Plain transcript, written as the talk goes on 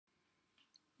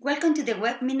Welcome to the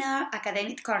webinar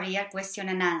Academic Career Question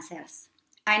and Answers.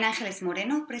 I'm Ángeles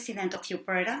Moreno, President of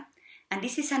UPRERA, and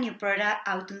this is a UPRERA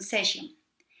Autumn Session.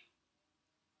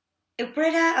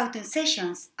 UPRERA Autumn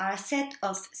Sessions are a set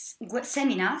of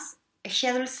seminars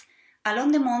scheduled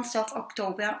along the months of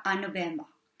October and November.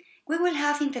 We will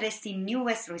have interesting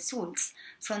newest results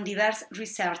from diverse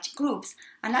research groups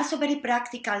and also very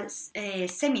practical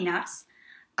seminars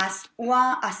as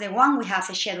the one we have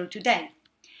scheduled today.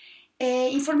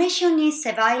 Information is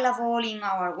available in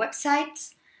our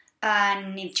websites,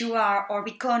 and if you are or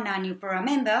become a UPRERA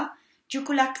member, you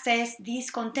could access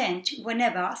this content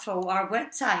whenever through our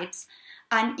websites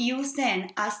and use them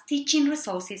as teaching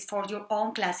resources for your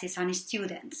own classes and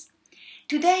students.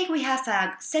 Today we have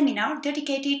a seminar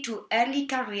dedicated to early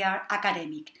career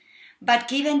academic, but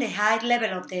given the high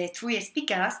level of the three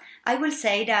speakers, I will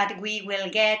say that we will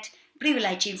get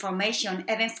privileged information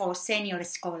even for senior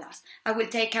scholars. I will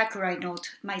take accurate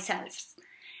note myself.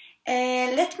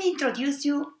 Let me introduce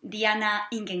you Diana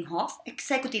Ingenhoff,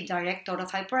 Executive Director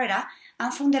of UPRERA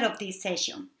and founder of this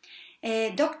session.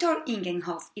 Dr.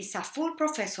 Ingenhoff is a full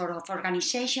professor of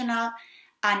organizational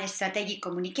and strategic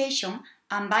communication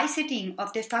and vice dean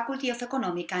of the Faculty of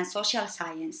Economic and Social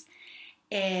Science.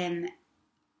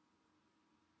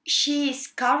 She is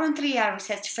currently a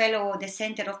research fellow at the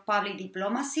Center of Public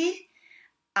Diplomacy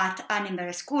at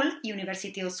Einwiller School,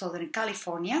 University of Southern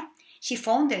California. She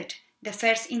founded the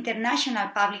first international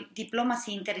public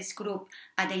diplomacy interest group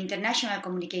at the International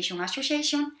Communication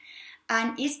Association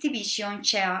and its division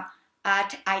chair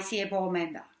at ICA board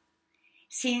member.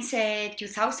 Since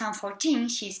 2014,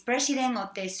 she is president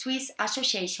of the Swiss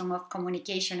Association of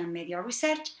Communication and Media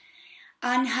Research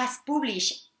and has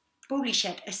published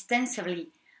extensively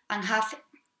and have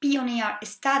pioneer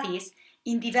studies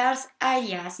in diverse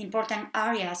areas, important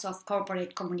areas of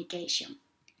corporate communication.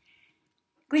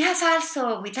 We have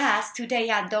also with us today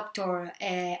a Dr.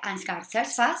 Ansgar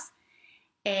Zerfass.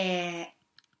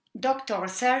 Dr.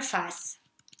 Zerfass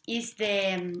is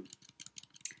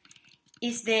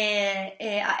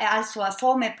also a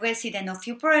former president of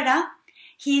UPRERA.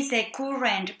 He is the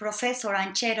current professor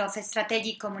and chair of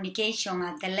strategic communication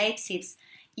at the Leipzig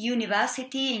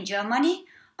University in Germany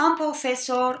and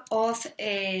professor of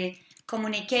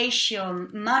communication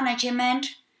management,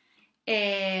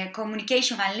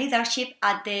 communication and leadership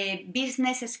at the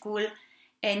business school,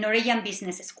 Norwegian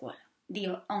Business School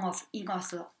in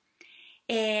Oslo.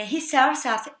 He serves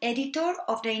as editor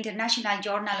of the International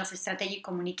Journal of Strategic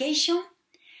Communication,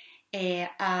 a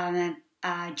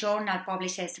journal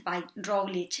published by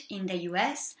Routledge in the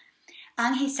US,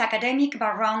 and his academic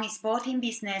background is both in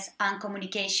business and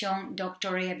communication,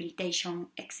 doctor rehabilitation,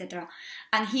 etc.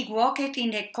 And he worked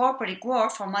in the corporate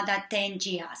world for more than 10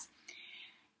 years.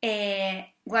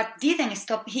 What didn't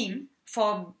stop him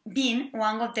from being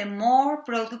one of the more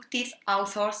productive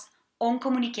authors on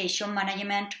communication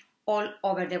management all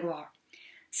over the world.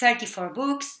 34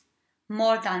 books,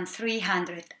 more than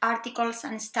 300 articles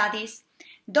and studies.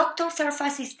 Dr.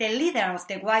 Zerfass is the leader of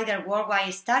the wider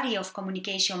worldwide study of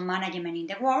communication management in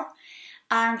the world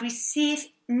and received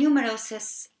numerous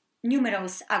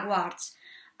awards,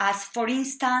 as for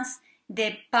instance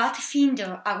the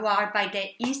Pathfinder Award by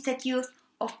the Institute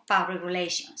of Public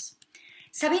Relations.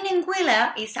 Sabine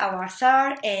Einwiller is our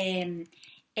third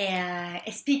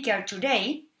speaker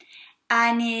today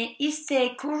and is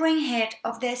the current head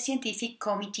of the scientific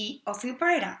committee of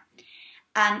UPRERA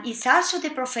and is also the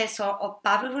professor of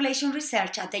public relations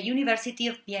research at the University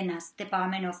of Vienna's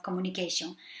Department of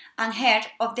Communication and head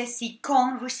of the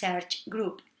SICOM research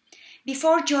group.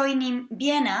 Before joining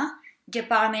Vienna's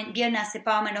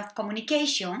Department of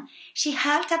Communication, she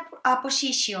held a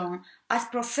position as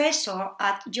professor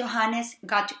at Johannes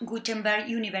Gutenberg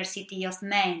University of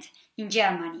Mainz in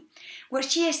Germany, where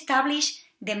she established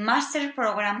the master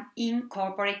program in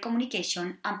corporate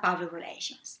communication and public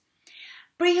relations.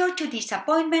 Prior to this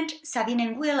appointment, Sabine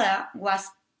Einwiller was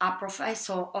a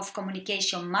professor of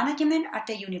communication management at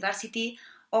the University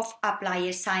of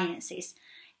Applied Sciences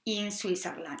in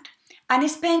Switzerland and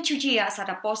spent 2 years as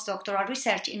a postdoctoral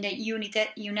research in the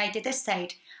United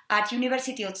States at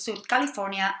University of Southern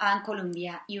California and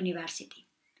Columbia University.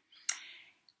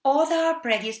 Other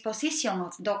previous positions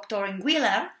of Dr.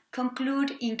 Einwiller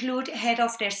include head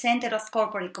of the Center of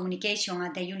Corporate Communication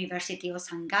at the University of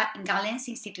St. Gallen's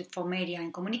Institute for Media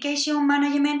and Communication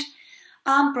Management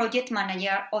and project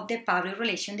manager of the Public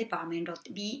Relations Department of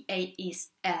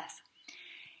BASF.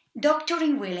 Dr.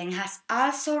 Einwiller has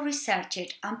also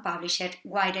researched and published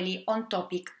widely on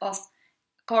topics of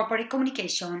corporate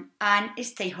communication and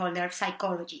stakeholder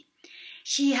psychology.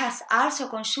 She has also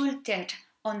consulted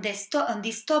on this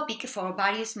topic for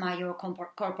various major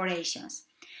corporations.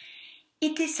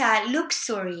 It is a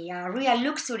luxury, a real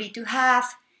luxury, to have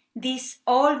these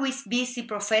always busy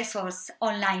professors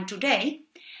online today,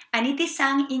 and it is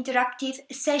an interactive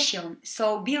session,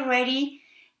 so be ready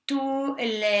to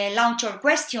launch your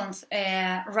questions,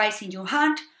 raising your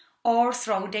hand or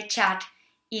through the chat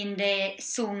in the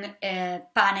Zoom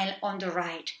panel on the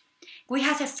right. We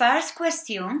have a first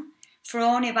question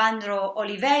from Evandro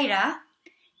Oliveira,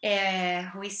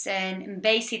 who is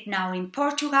based now in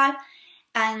Portugal,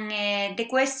 and the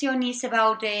question is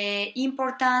about the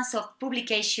importance of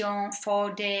publication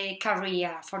for the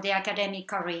career, for the academic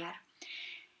career.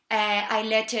 I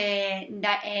let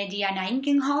Diana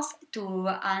Ingenhoff to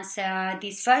answer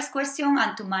this first question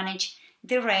and to manage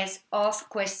the rest of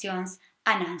questions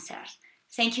and answers.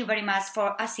 Thank you very much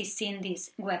for assisting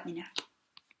this webinar.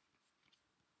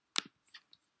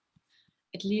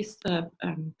 At least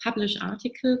publish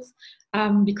articles,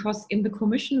 because in the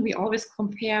commission we always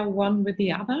compare one with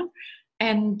the other,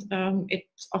 and it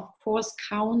of course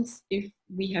counts if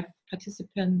we have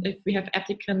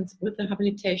applicants with a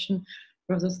habilitation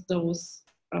versus those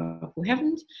who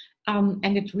haven't,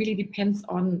 and it really depends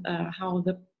on how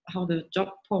the job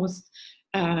post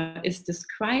is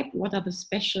described, what are the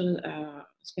special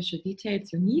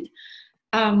details you need.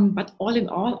 But all in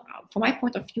all, from my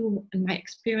point of view and my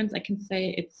experience, I can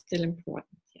say it's still important.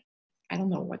 Yeah. I don't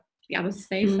know what the others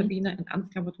say, Sabine and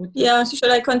Ansgar, what would you say?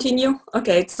 Should I continue?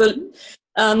 Okay, so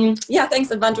yeah, thanks,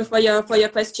 Evandro, for your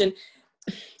question.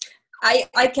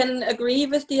 I can agree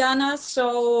with Diana.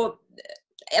 So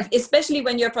especially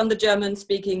when you're from the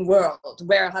German-speaking world,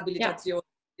 where habilitation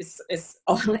is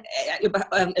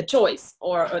a choice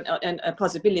or a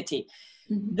possibility,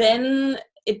 then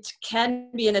it can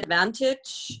be an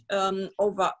advantage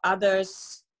over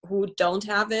others who don't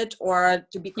have it, or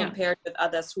to be compared with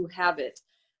others who have it.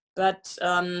 But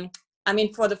I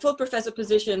mean, for the full professor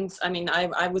positions, I mean,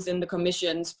 I was in the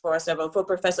commissions for several full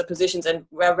professor positions, and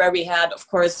where we had, of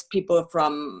course, people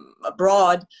from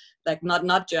abroad, like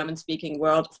not German speaking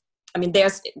world. I mean,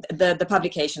 there's the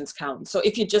publications count. So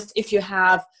if you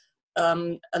have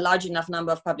a large enough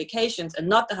number of publications and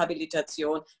not the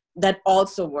habilitation, that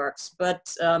also works.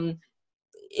 But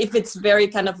if it's very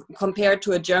kind of compared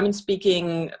to a German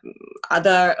speaking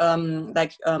other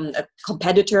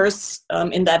competitors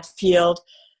in that field,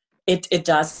 it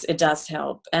does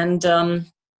help. And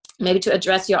maybe to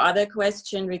address your other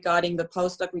question regarding the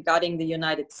postdoc, regarding the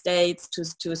United States,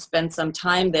 to spend some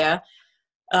time there,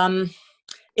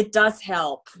 it does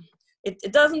help.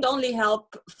 It doesn't only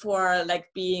help for like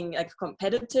being like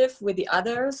competitive with the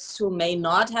others who may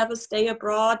not have a stay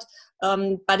abroad,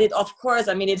 but it of course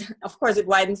it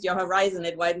widens your horizon,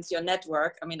 it widens your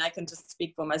network. I mean, I can just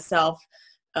speak for myself,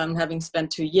 having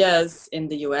spent 2 years in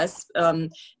the US.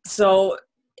 So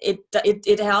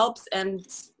it helps, and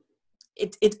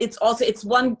it's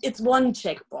one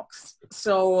checkbox.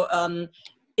 So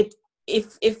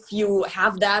if you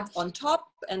have that on top,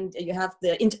 and you have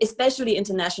especially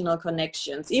international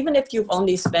connections, even if you've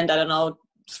only spent, I don't know,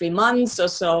 3 months or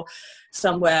so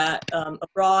somewhere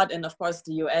abroad, and of course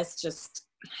the US just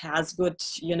has good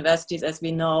universities, as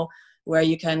we know, where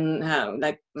you can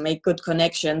make good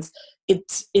connections.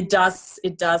 It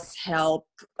does help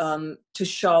to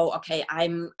show, okay,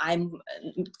 I'm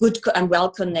good, I'm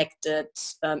well connected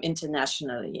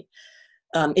internationally.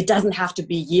 It doesn't have to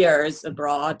be years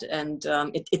abroad, and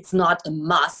it's not a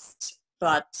must,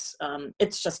 but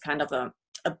it's just kind of a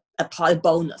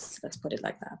bonus, let's put it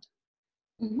like that.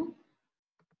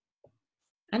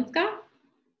 Ansgar?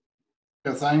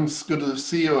 Yeah, thanks. Good to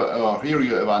see you or hear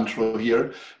you, Evandro,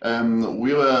 here.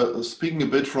 We were speaking a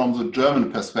bit from the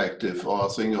German perspective, or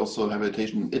saying also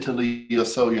habilitation in Italy or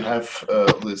so. You have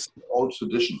this old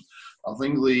tradition. I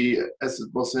think as it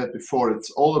was said before,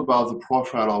 it's all about the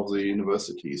profile of the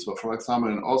university. So, for example,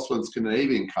 in also in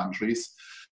Scandinavian countries,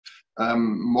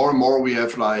 more and more we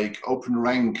have like open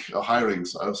rank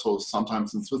hirings. Also,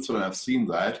 sometimes in Switzerland I've seen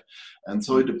that. And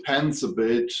so it depends a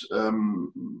bit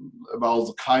about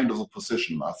the kind of the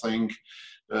position. I think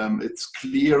it's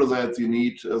clear that you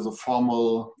need the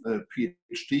formal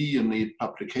PhD, you need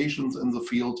publications in the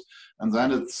field. And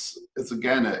then it's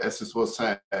again, as it was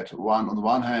said, on the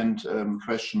one hand,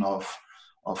 question of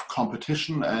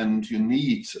competition, and you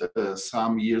need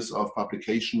some years of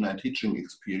publication and teaching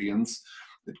experience.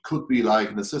 It could be like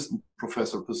an assistant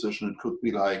professor position, it could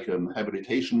be like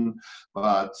habilitation,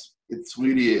 but it's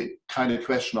really a kind of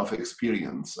question of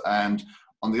experience. And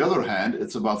on the other hand,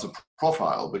 it's about the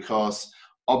profile, because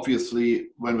obviously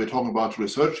when we're talking about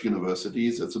research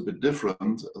universities, it's a bit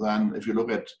different than if you look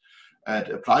at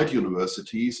at applied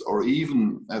universities or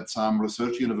even at some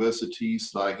research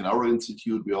universities, like in our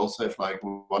institute, we also have like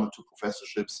 1 or 2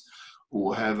 professorships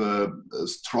who have a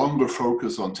stronger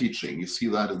focus on teaching. You see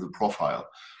that in the profile.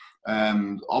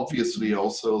 And obviously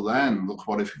also then the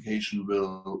qualification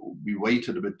will be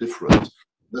weighted a bit different.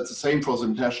 That's the same for the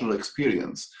international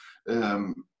experience.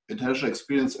 International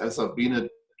experience, as Sabine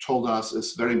told us,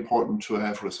 is very important to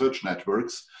have research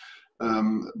networks.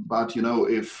 But you know,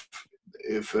 if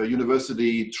a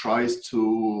university tries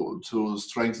to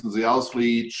strengthen the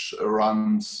outreach,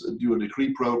 runs dual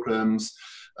degree programs,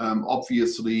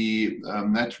 obviously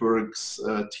networks,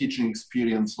 teaching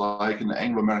experience like in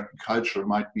Anglo-American culture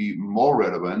might be more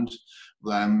relevant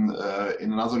than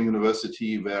in another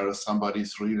university where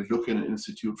somebody's really looking at an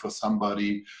institute for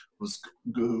somebody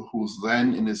who's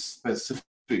then in a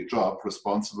specific job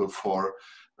responsible for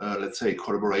let's say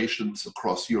collaborations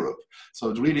across Europe.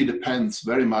 So it really depends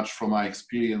very much from my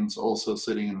experience also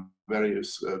sitting in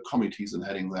various committees and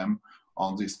heading them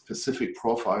on the specific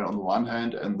profile on the one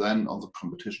hand and then on the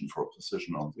competition for a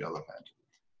position on the other hand,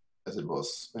 as it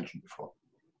was mentioned before.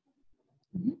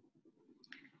 Mm-hmm.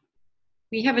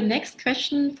 We have a next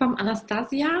question from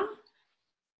Anastasia.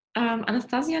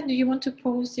 Anastasia, do you want to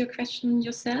pose your question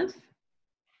yourself?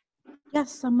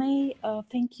 Yes, I may.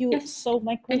 Thank you. Yes, so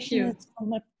my question is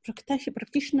from a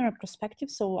practitioner perspective.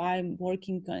 So I'm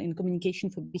working in communication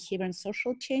for behavior and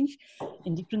social change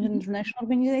in different international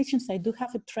organizations. I do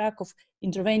have a track of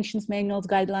interventions, manuals,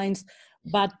 guidelines,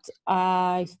 but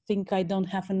I think I don't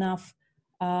have enough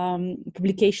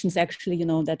publications actually, you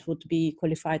know, that would be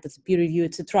qualified as peer review,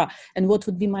 etc. And what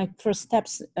would be my first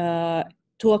steps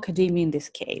to academia in this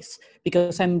case?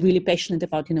 Because I'm really passionate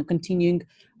about, you know, continuing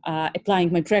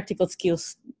applying my practical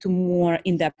skills to more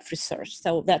in-depth research.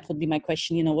 So that would be my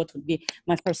question, you know, what would be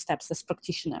my first steps as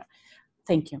practitioner?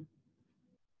 Thank you.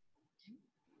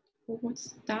 Who would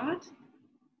start?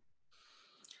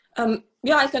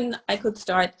 Yeah, I could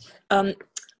start.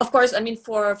 Of course, I mean,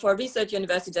 for research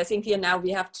universities, I think here now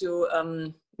we have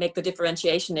to make the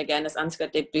differentiation again, as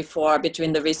Ansgar did before,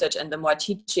 between the research and the more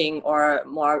teaching or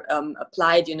more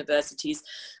applied universities.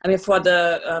 I mean, for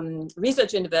the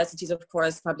research universities, of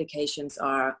course, publications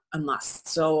are a must.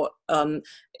 So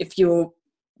if you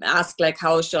ask, like,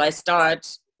 how shall I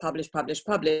start? Publish, publish,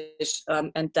 publish,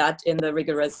 and that in the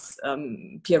rigorous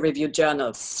peer-reviewed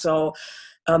journals. So,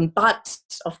 but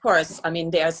of course, I mean,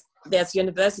 there's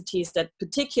universities that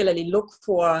particularly look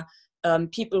for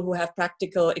people who have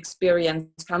practical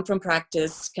experience, come from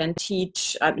practice, can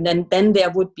teach, and then there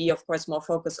would be, of course, more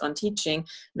focus on teaching.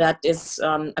 That is,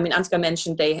 I mean, Ansgar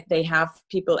mentioned they have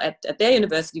people at their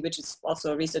university, which is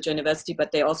also a research university,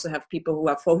 but they also have people who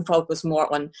are focused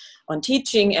more on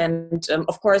teaching. And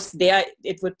of course, there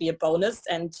it would be a bonus,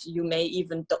 and you may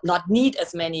even not need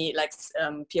as many like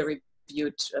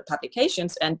peer-reviewed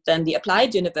publications. And then the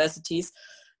applied universities,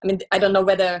 I mean, I don't know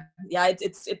whether, yeah,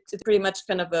 it's pretty much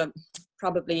kind of a,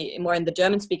 probably more in the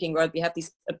German-speaking world, we have these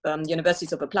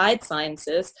universities of applied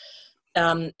sciences,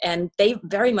 and they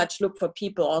very much look for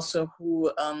people also who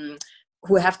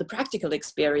have the practical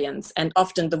experience, and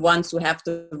often the ones who have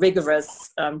the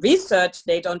rigorous research,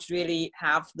 they don't really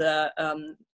have the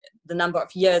number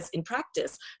of years in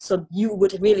practice. So you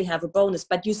would really have a bonus,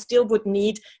 but you still would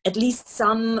need at least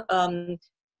some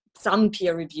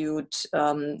peer-reviewed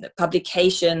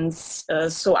publications.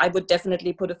 So I would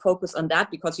definitely put a focus on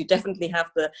that, because you definitely have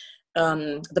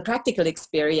the practical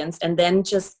experience, and then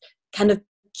just kind of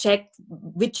check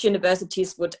which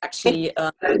universities would actually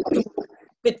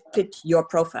fit your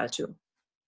profile too.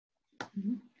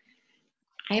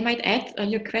 I might add,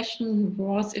 your question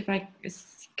was, if I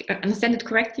understand it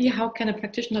correctly, how can a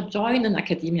practitioner join an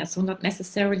academia? So not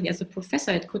necessarily as a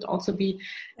professor, it could also be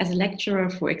as a lecturer,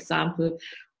 for example,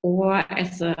 or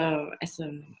as a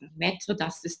maître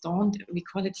d'assistant, we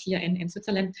call it here in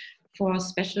Switzerland, for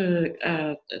special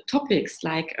topics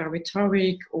like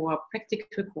rhetoric or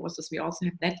practical courses. We also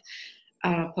have that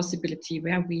possibility,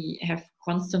 where we have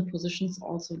constant positions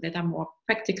also that are more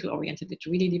practical oriented. It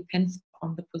really depends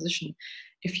on the position.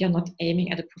 If you're not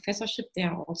aiming at a professorship,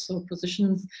 there are also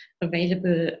positions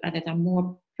available that are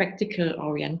more practical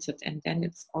oriented, and then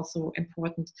it's also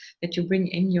important that you bring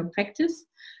in your practice.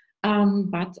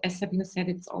 But as Sabine said,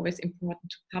 it's always important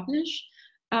to publish.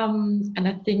 And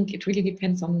I think it really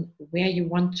depends on where you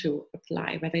want to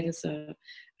apply, whether it is an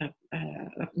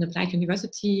applied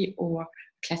university or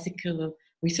classical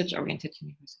research-oriented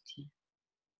university.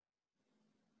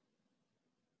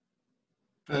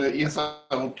 Yes,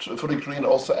 I would fully agree and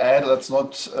also add that's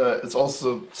not, it's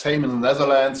also same in the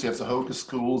Netherlands, you have the Hoge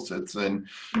schools, it's in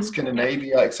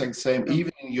Scandinavia, exactly same,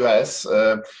 even in US.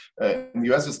 In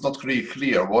the US it's not really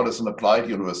clear what is an applied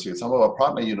university. Some of our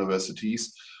partner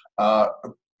universities are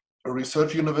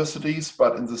research universities,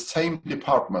 but in the same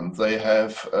department they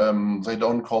have, they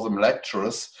don't call them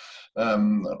lecturers,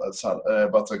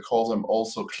 but they call them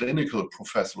also clinical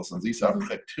professors, and these are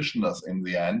practitioners in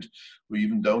the end who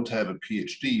even don't have a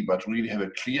PhD, but really have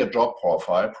a clear job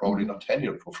profile, probably not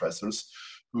tenured professors,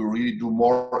 who really do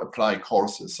more applied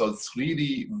courses. So it's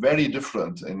really very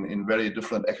different in very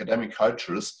different academic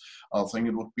cultures. I think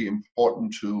it would be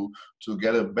important to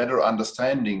get a better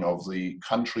understanding of the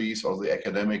countries or the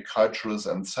academic cultures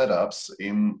and setups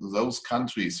in those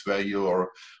countries where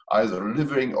you're either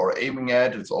living or aiming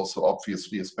at. It's also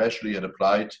obviously, especially at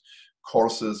applied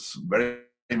courses, very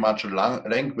much a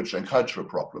language and cultural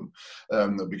problem,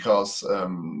 because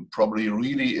probably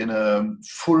really in a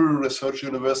full research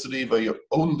university where you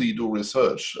only do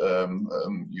research,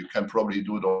 you can probably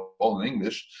do it all in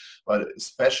English, but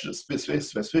especially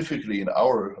specifically in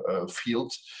our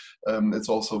field, it's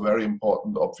also very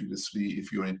important, obviously,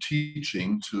 if you're in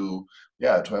teaching, to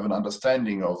have an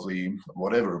understanding of the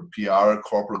whatever PR,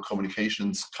 corporate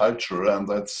communications culture, and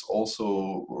that's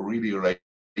also really related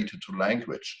to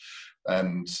language.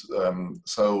 And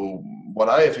so what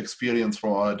I have experienced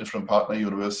from our different partner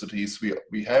universities,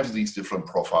 we have these different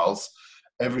profiles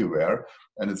everywhere,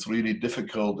 and it's really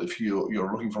difficult if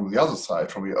you're looking from the other side,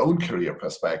 from your own career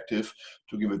perspective,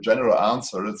 to give a general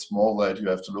answer. It's more that you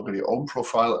have to look at your own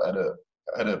profile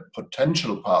at a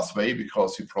potential pathway,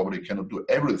 because you probably cannot do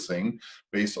everything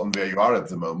based on where you are at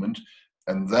the moment,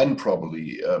 and then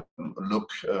probably look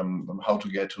how to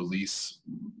get to these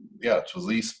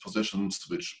positions,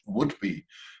 which would be,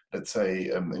 let's say,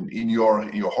 in your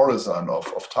horizon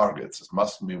of targets. It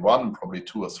mustn't be one, probably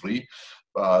two or three,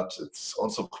 but it's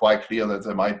also quite clear that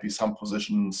there might be some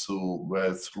positions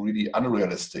where it's really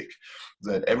unrealistic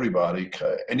that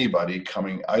anybody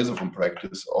coming either from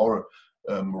practice or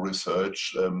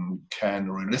research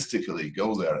can realistically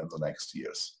go there in the next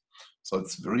years. So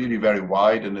it's really very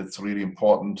wide, and it's really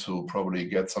important to probably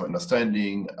get some understand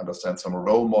some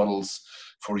role models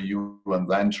for you, and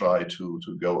then try to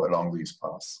go along these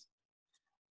paths.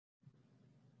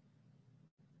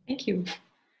 Thank you.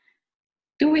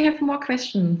 Do we have more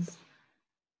questions?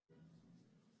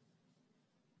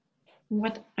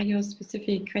 What are your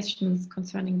specific questions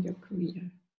concerning your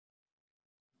career?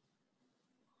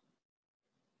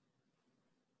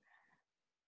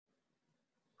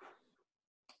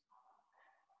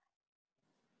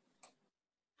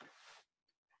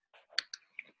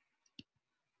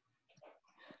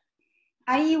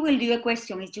 I will do a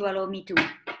question if you allow me to.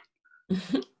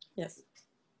 Yes.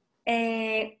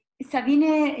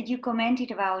 Sabine, you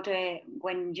commented about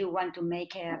when you want to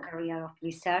make a career of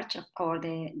research. Of course,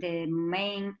 the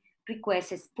main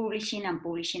request is publishing and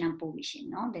publishing and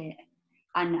publishing, no?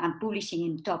 And publishing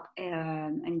in top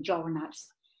in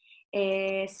journals.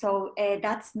 So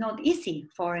that's not easy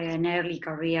for an early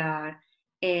career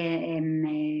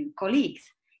colleagues,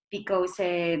 because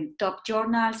top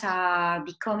journals are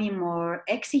becoming more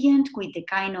exigent with the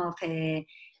kind of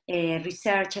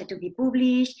research to be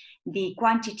published, the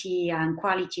quantity and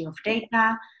quality of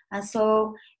data. And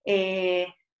so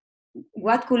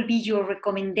what could be your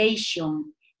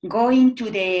recommendation going to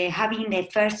having the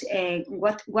first,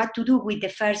 what to do with the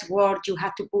first work you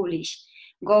have to publish?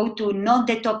 Go to not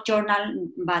the top journal,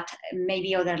 but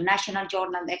maybe other national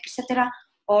journal, etc.,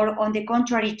 or on the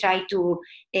contrary, try to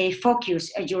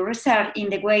focus your research in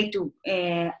the way to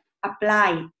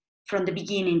apply from the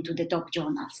beginning to the top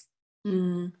journals?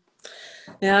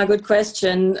 Yeah, good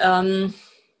question. I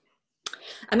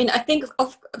mean, I think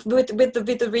with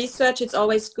the research, it's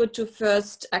always good to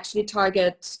first actually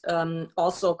target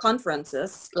also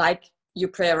conferences like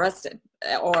UPRES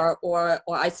or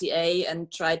ICA, and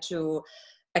try to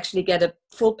actually get a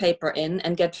full paper in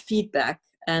and get feedback,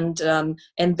 and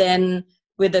then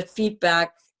with the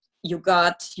feedback you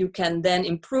got, you can then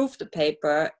improve the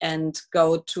paper and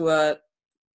go to a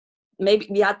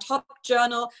top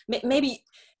journal. Maybe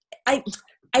I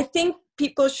think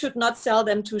people should not sell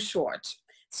them too short.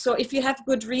 So if you have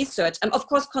good research, and of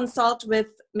course consult with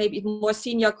maybe more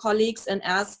senior colleagues and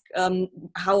ask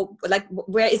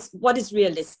what is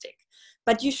realistic.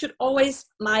 But you should always,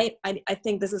 I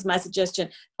think this is my suggestion,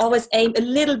 always aim a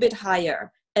little bit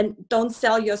higher, and don't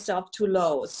sell yourself too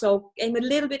low. So aim a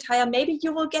little bit higher. Maybe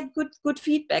you will get good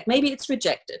feedback. Maybe it's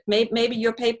rejected. Maybe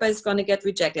your paper is going to get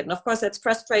rejected. And of course, that's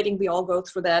frustrating. We all go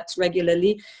through that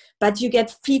regularly, but you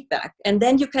get feedback, and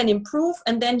then you can improve,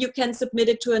 and then you can submit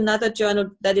it to another journal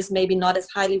that is maybe not as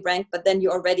highly ranked, but then you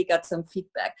already got some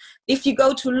feedback. If you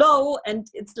go too low and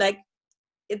it's like,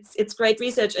 it's great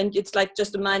research and it's like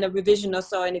just a minor revision or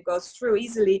so and it goes through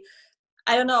easily,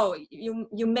 I don't know, you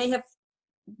may have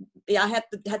had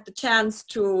the chance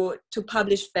to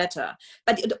publish better.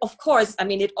 But of course, I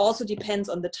mean, it also depends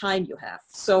on the time you have.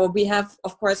 So we have,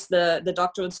 of course, the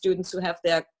doctoral students who have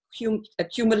their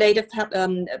accumulative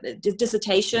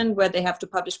dissertation where they have to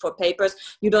publish 4 papers.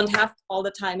 You don't have all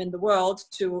the time in the world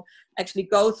to actually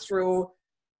go through,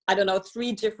 I don't know,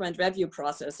 3 different review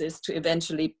processes to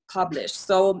eventually publish.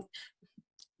 So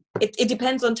it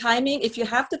depends on timing. If you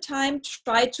have the time,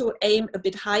 try to aim a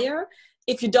bit higher.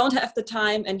 If you don't have the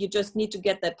time and you just need to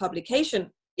get that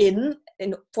publication in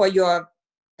for your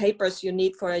papers you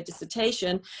need for a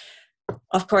dissertation,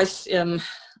 of course,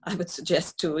 I would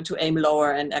suggest to aim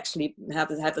lower and actually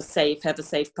have a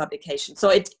safe publication. So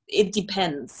it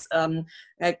depends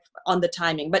like on the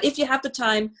timing. But if you have the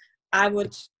time, I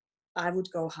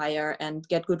would go higher and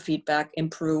get good feedback,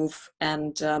 improve,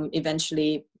 and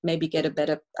eventually maybe get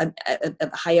a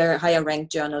higher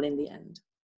ranked journal in the end.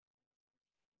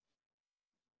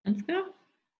 Ansgar?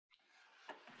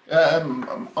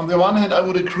 On the one hand, I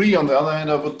would agree. On the other hand,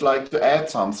 I would like to add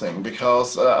something,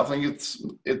 because I think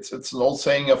it's an old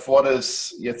saying of what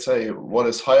is, let's say, what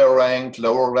is higher ranked,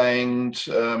 lower ranked,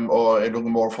 or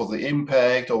looking more for the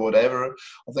impact or whatever.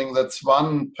 I think that's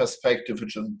one perspective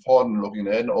which is important looking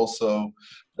at. And also,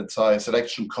 let's say,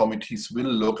 selection committees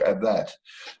will look at that.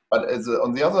 But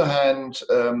on the other hand,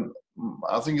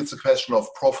 I think it's a question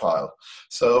of profile.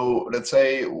 So let's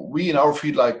say we in our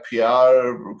field like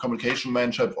PR, communication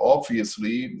management,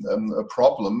 obviously a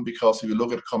problem, because if you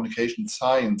look at communication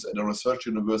science at a research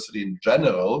university in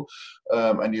general,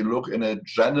 and you look in a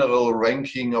general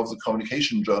ranking of the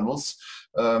communication journals,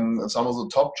 some of the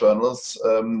top journals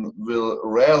will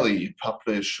rarely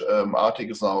publish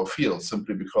articles in our field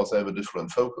simply because they have a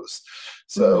different focus.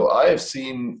 So I have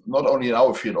seen, not only in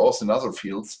our field, also in other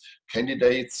fields,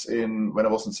 candidates when I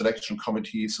was in selection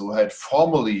committees who had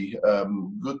formally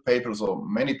good papers or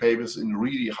many papers in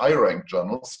really high-ranked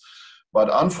journals, but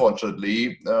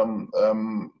unfortunately,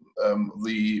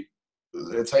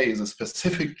 let's say the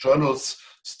specific journals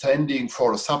standing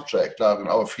for a subject, like in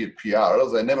our field PR,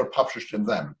 they never published in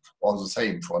them, or the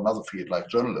same for another field like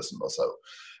journalism or so.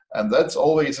 And that's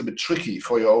always a bit tricky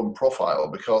for your own profile,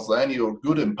 because then you're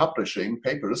good in publishing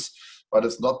papers, but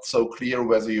it's not so clear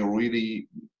whether you're really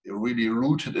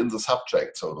rooted in the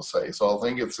subject, so to say. So I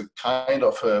think it's a kind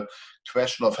of a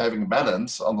question of having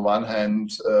balance. On the one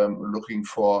hand, looking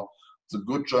for the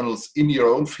good journals in your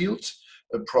own field,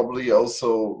 probably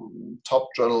also top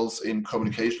journals in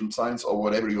communication science or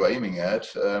whatever you're aiming at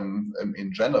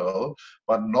in general,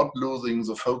 but not losing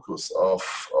the focus of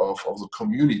the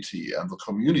community, and the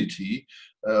community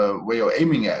where you're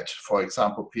aiming at. For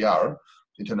example, PR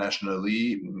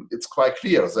internationally, it's quite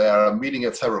clear. They are meeting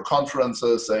at several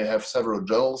conferences, they have several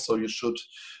journals, so you should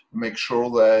make sure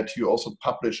that you also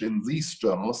publish in these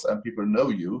journals and people know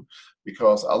you,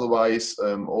 because otherwise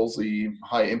all the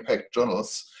high impact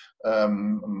journals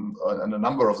and a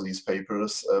number of these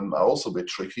papers are also a bit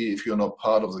tricky if you're not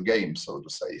part of the game, so to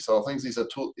say. So I think these are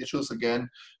 2 issues again: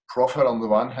 profile on the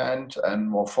one hand and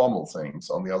more formal things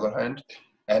on the other hand.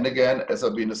 And again, as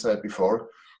Sabine said before,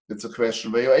 it's a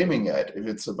question where you're aiming at. If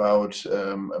it's about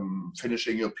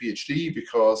finishing your PhD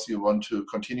because you want to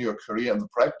continue your career in the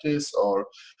practice, or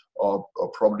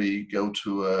probably go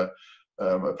to a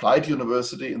applied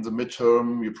university in the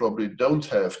midterm, you probably don't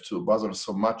have to bother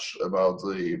so much about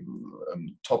the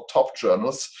top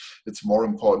journals. It's more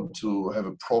important to have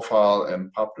a profile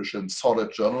and publish in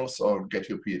solid journals or get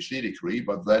your PhD degree,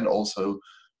 but then also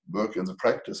work in the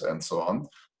practice and so on.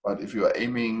 But if you're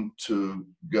aiming to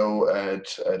go at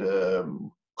a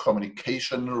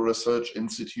communication research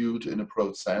institute in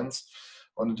approach science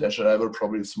on international level,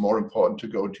 probably it's more important to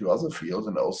go into other fields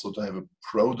and also to have a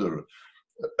broader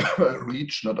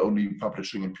reach, not only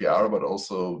publishing in PR, but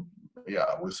also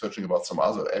researching about some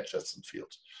other adjacent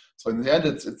fields. So in the end,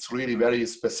 it's really very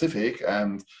specific,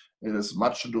 and it has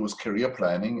much to do with career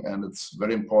planning, and it's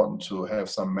very important to have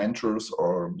some mentors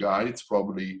or guides,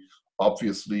 probably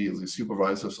obviously the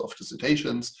supervisors of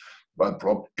dissertations, but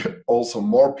probably also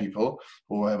more people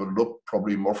who have a look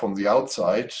probably more from the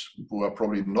outside, who are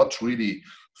probably not really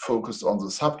focused on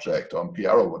the subject, on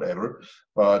PR or whatever,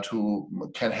 but who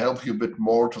can help you a bit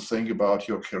more to think about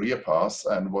your career path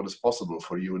and what is possible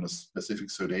for you in a specific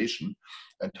situation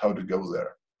and how to go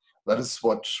there. That is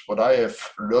what I have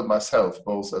learned myself,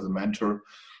 both as a mentor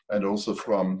and also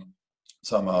from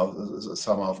some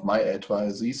of my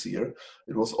advisees here.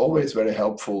 It was always very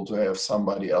helpful to have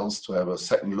somebody else to have a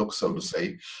second look, so to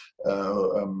say,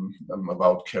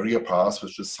 about career paths,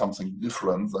 which is something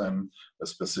different than a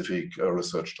specific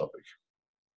research topic.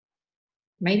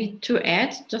 Maybe to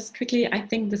add just quickly, I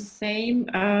think the same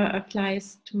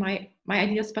applies to my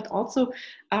ideas, but also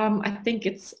I think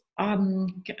it's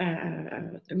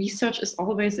research is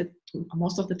always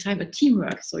most of the time a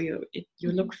teamwork. So you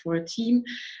look for a team,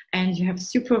 and you have a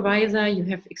supervisor, you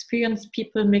have experienced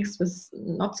people mixed with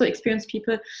not so experienced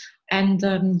people, and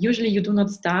usually you do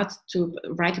not start to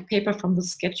write a paper from the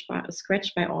scratch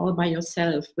by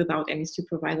yourself without any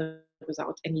supervisor,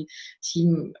 without any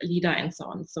team leader, and so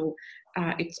on. So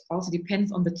it also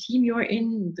depends on the team you're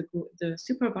in, the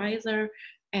supervisor,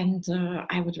 and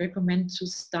I would recommend to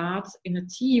start in a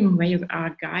team where you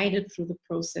are guided through the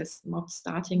process, not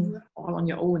starting all on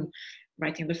your own,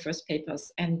 writing the first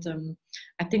papers. And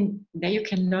I think there you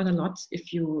can learn a lot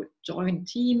if you join a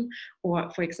team, or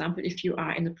for example, if you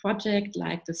are in a project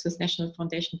like the Swiss National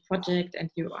Foundation project and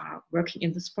you are working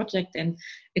in this project, and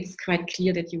it's quite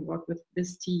clear that you work with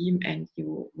this team and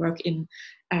you work in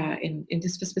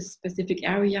this specific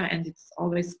area, and it's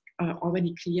always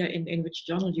already clear in which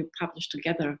journal you publish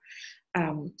together.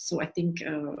 So I think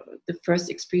the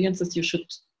first experiences you should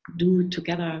do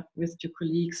together with your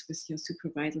colleagues, with your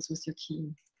supervisors, with your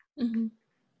team. Mm-hmm.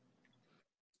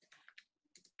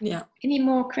 Yeah. Any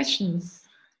more questions?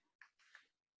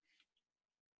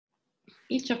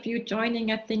 Each of you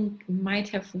joining, I think, might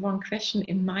have one question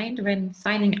in mind when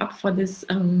signing up for this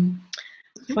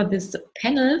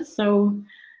panel. So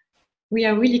we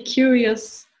are really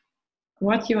curious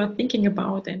what you are thinking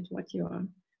about and what you are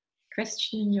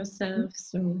questioning yourself.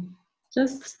 So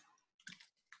just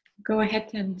go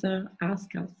ahead and ask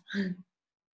us.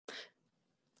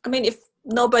 I mean, if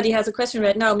nobody has a question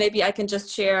right now, maybe I can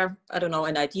just share, I don't know,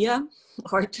 an idea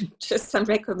or just some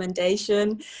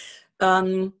recommendation.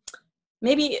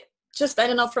 Maybe just, I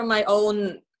don't know, from my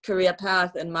own career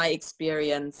path and my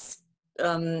experience.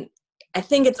 I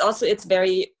think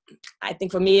I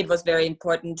think for me it was very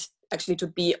important actually to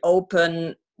be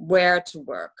open where to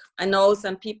work. I know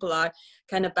some people are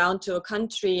kind of bound to a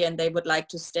country and they would like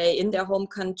to stay in their home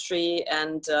country,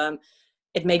 and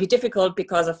it may be difficult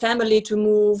because of family to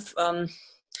move.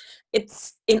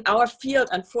 It's in our field,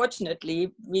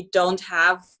 unfortunately, we don't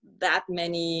have that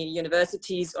many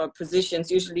universities or positions.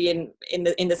 Usually in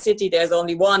the city, there's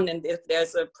only one, and if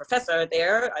there's a professor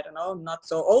there, I don't know, not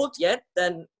so old yet,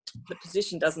 then the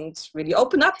position doesn't really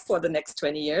open up for the next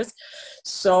 20 years.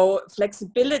 So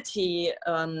flexibility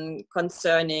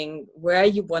concerning where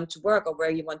you want to work or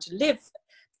where you want to live,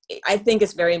 I think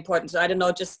is very important. So I don't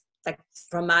know, just like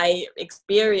from my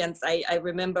experience, I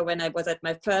remember when I was at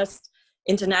my first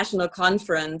international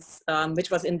conference, which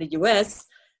was in the US,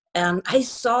 I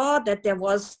saw that there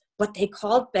was what they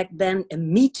called back then a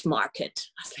meat market.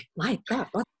 I was like, my God,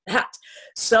 what's that?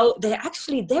 So they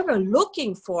were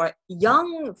looking for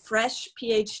young, fresh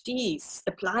PhDs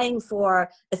applying for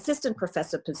assistant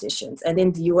professor positions. And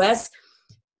in the US,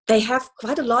 they have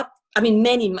quite a lot, I mean,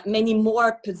 many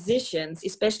more positions,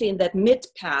 especially in that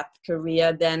mid-path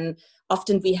career than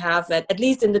often we have, at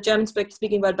least in the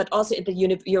German-speaking world, but also in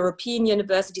the European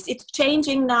universities. It's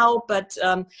changing now, but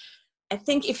I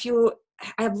think if you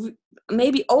have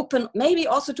maybe open, maybe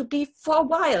also to be for a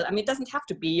while. I mean, it doesn't have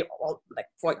to be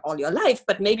for all your life,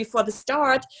 but maybe for the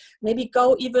start, maybe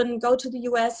go to the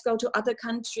US, go to other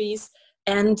countries,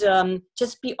 and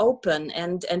just be open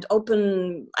and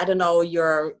open, I don't know,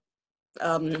 your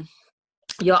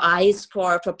eyes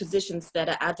for positions that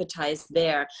are advertised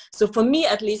there. So for me,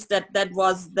 at least, that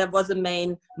was a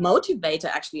main motivator.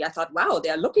 Actually, I thought, wow,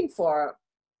 they're looking for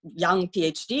young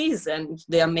PhDs, and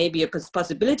there may be a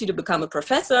possibility to become a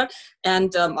professor,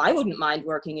 and I wouldn't mind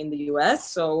working in the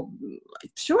US. So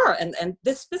sure, and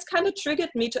this kind of triggered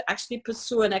me to actually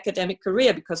pursue an academic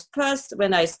career, because first,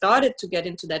 when I started to get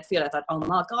into that field, I thought, oh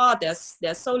my God,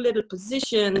 there's so little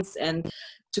positions, and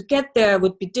to get there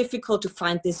would be difficult to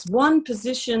find this one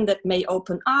position that may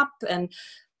open up.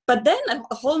 But then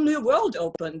a whole new world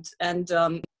opened, and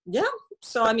yeah,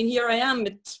 so I mean, here I am.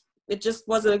 It just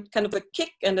was a kind of a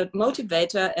kick and a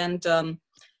motivator, and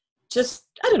just,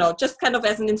 I don't know, just kind of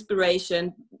as an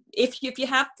inspiration,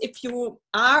 if you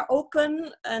are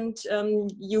open and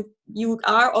you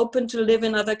are open to live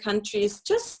in other countries,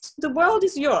 just the world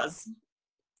is yours.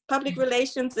 Public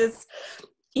relations is,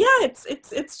 yeah,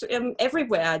 it's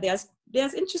everywhere.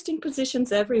 There's interesting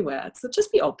positions everywhere. So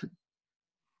just be open.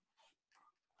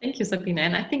 Thank you, Sabine.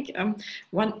 And I think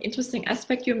one interesting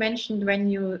aspect you mentioned when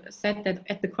you said that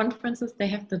at the conferences they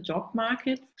have the job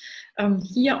markets.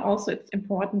 Here also it's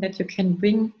important that you can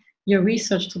bring your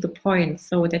research to the point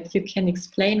so that you can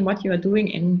explain what you are doing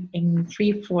in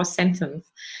 3-4 sentences.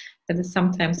 That is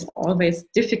sometimes always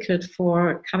difficult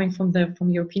for coming from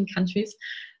European countries.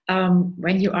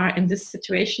 When you are in this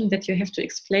situation that you have to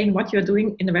explain what you're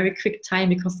doing in a very quick time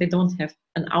because they don't have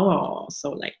an hour or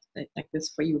so like this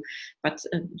for you. But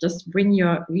just bring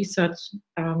your research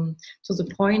to the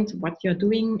point, what you're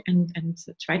doing, and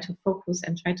try to focus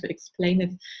and try to explain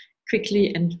it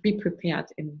quickly and be prepared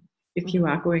if you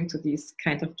are going to these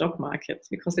kind of job markets,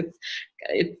 because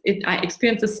I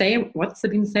experience the same, what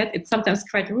Sabine said, it's sometimes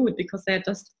quite rude because they're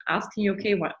just asking you,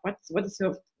 okay, what is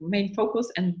your main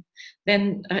focus? And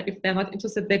then if they're not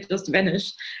interested, they just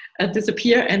vanish,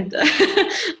 disappear, and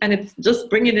and it's just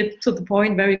bringing it to the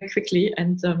point very quickly.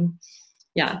 And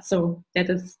yeah, so that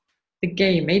is the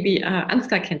game. Maybe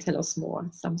Ansgar can tell us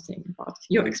something about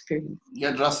your experience.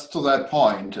 Yeah, just to that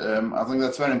point, I think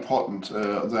that's very important.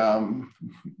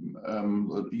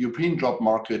 The European job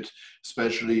market,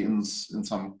 especially in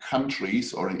some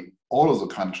countries or in all of the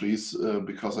countries,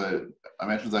 because I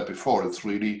mentioned that before, it's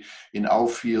really in our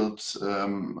field,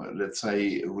 let's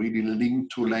say, really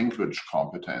linked to language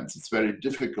competence. It's very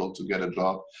difficult to get a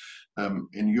job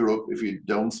in Europe if you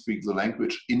don't speak the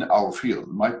language in our field. It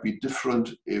might be different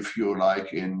if you're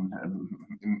like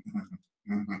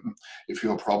if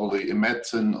you're probably in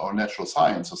medicine or natural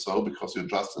science or so, because you're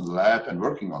just in the lab and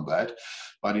working on that.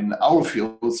 But in our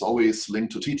field, it's always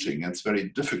linked to teaching. It's very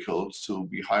difficult to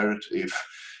be hired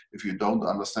if you don't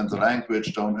understand the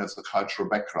language, don't have the cultural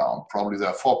background. Probably there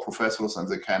are 4 professors and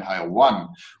they can hire 1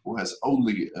 who has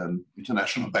only an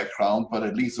international background, but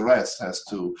at least the rest has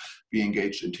to be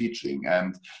engaged in teaching.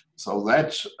 And so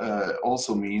that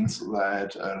also means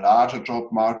that a larger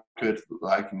job market,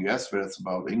 like in the US, where it's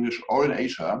about English, or in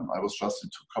Asia. I was just in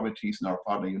 2 committees in our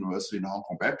partner university, in Hong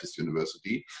Kong Baptist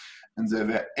University, and they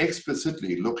were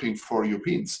explicitly looking for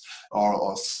Europeans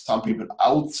or some people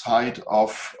outside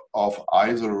of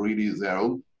either really their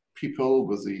own people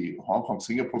with the Hong Kong,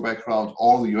 Singapore background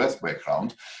or the US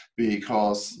background,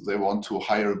 because they want to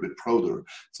hire a bit broader.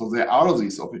 So there are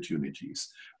these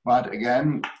opportunities. But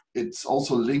again, it's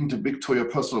also linked a bit to your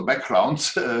personal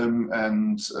background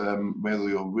and whether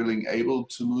you're willing, able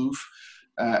to move.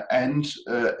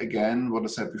 Again, what I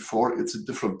said before, it's a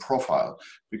different profile,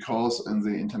 because in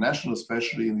the international,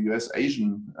 especially in the US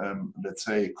Asian, let's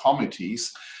say,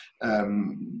 committees,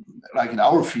 like in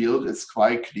our field, it's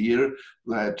quite clear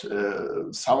that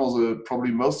some of the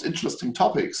probably most interesting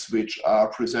topics which are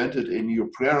presented in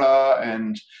UPrERA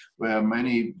and where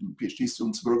many PhD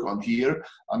students work on here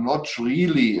are not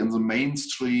really in the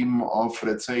mainstream of,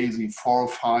 let's say, the 4 or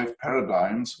 5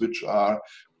 paradigms which are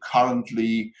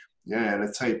currently,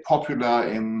 let's say, popular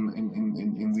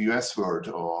in the US world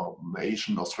or the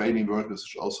Asian, Australian world, which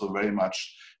is also very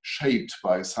much shaped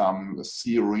by some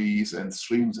theories and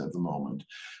streams at the moment.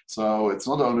 So it's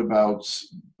not only about,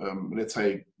 let's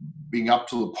say, being up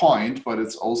to the point, but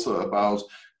it's also about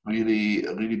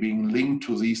really being linked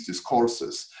to these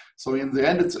discourses. So in the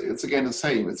end, it's again the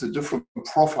same. It's a different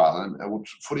profile, and I would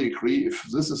fully agree if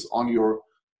this is on your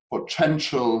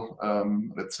potential,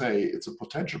 let's say, it's a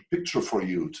potential picture for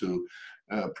you to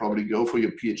probably go for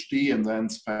your PhD and then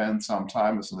spend some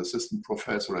time as an assistant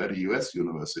professor at a US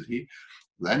university.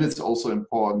 Then it's also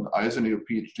important, either in your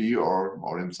PhD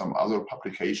or in some other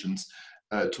publications,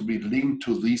 to be linked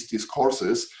to these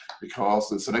discourses, because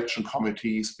the selection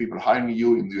committees, people hiring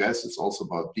you in the US, it's also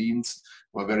about deans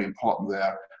who are very important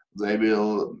there. They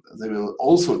will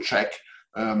also check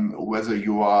whether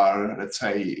you are, let's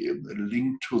say,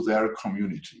 linked to their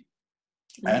community.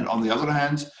 And on the other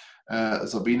hand,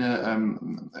 Sabine,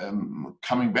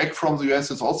 coming back from the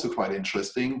US is also quite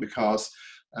interesting, because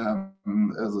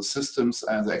the systems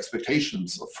and the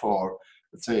expectations for,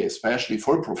 let's say, especially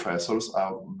for professors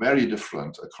are very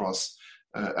different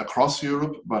across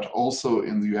Europe, but also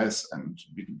in the US and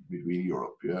between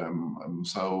Europe.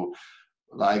 So,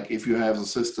 like if you have a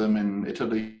system in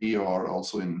Italy or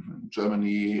also in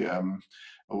Germany,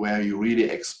 where you really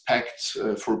expect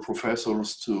for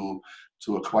professors to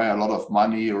acquire a lot of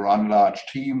money, run large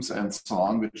teams and so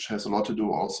on, which has a lot to do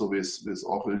also with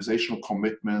organizational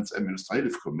commitments,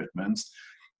 administrative commitments.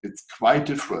 It's quite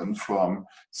different from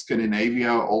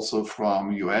Scandinavia, also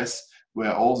from US,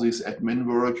 where all this admin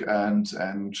work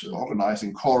and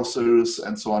organizing courses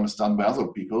and so on is done by other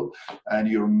people, and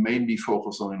you're mainly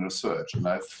focused on research. And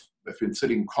I've been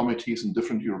sitting in committees in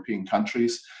different European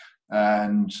countries,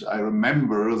 and I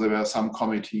remember there were some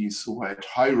committees who had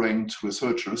high-ranked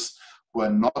researchers who were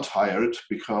not hired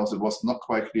because it was not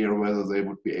quite clear whether they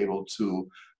would be able to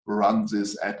run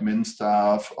this admin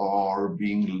staff or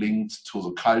being linked to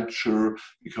the culture,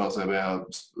 because they were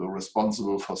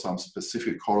responsible for some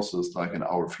specific courses like in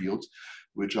our field,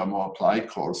 which are more applied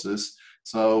courses.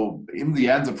 So in the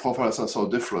end, the profiles are so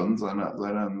different,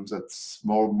 and that's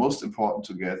most important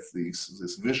to get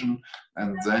this vision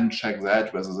and then check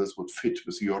that whether this would fit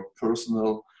with your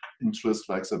personal interest,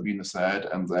 like Sabine said,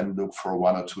 and then look for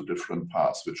one or two different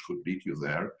paths which could lead you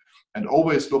there. And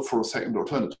always look for a second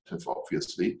alternative,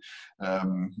 obviously.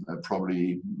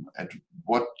 Probably at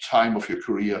what time of your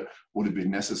career would it be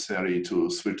necessary to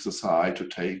switch the side to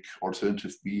take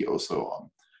alternative B or so on.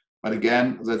 But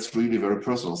again, that's really a very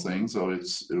personal thing. So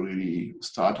it's really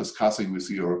start discussing with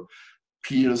your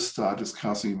peers, start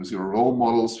discussing with your role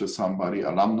models, with somebody,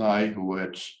 alumni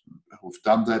who've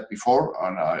done that before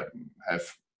and I have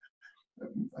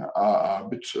a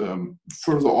bit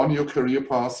further on your career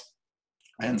path,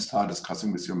 and start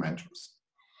discussing with your mentors.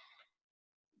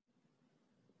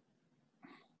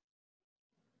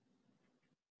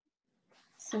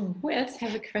 So who else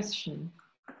has a question?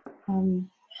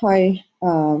 Hi,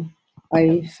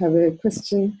 I have a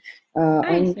question.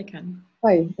 Hi,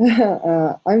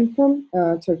 I'm from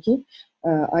Turkey.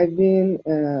 I've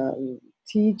been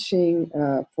teaching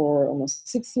for almost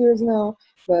 6 years now,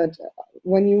 but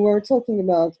when you were talking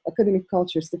about academic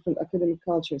cultures, different academic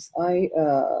cultures, I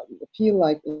feel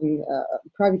like in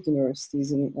private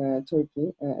universities in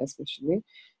Turkey, especially,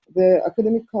 the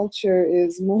academic culture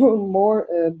is more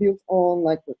built on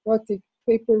like bureaucratic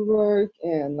paperwork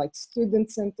and like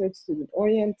student-centered,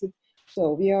 student-oriented.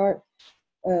 So we are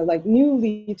like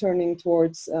newly turning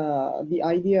towards the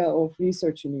idea of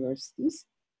research universities.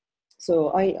 So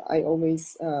I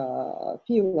always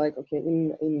feel like, okay,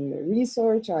 in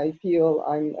research, I feel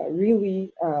I'm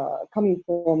really coming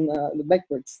from the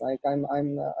backwards. Like I'm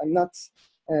not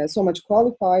so much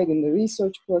qualified in the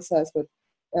research process, but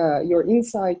your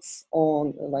insights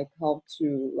on like how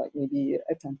to like maybe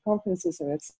attend conferences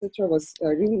and etc. was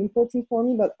really important for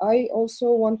me. But I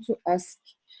also want to ask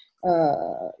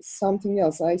something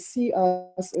else. I see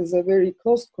us as a very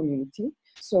closed community.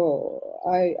 So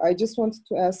I just wanted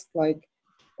to ask, like,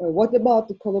 what about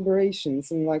the collaborations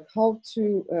and like how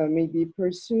to maybe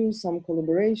pursue some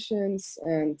collaborations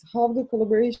and how the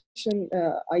collaboration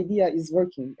idea is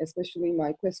working? Especially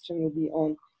my question will be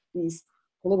on these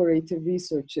collaborative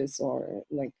researches, or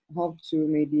like how to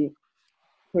maybe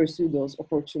pursue those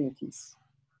opportunities.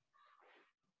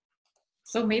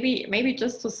 So maybe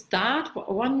just to start,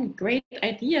 one great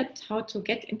idea how to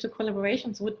get into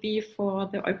collaborations would be for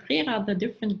the Euprera, the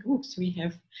different groups we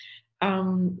have.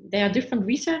 There are different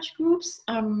research groups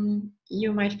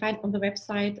you might find on the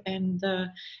website, and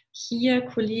here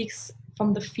colleagues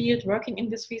from the field working in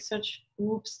these research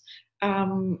groups,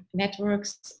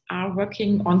 networks are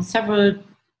working on several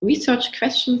research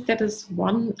questions. That is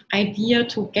one idea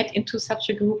to get into such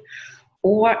a group.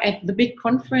 Or at the big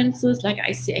conferences like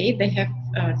ICA, they have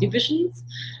divisions,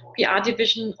 PR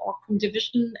division or com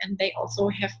division, and they also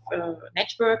have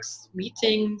networks,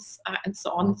 meetings, and so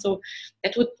on. So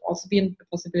that would also be a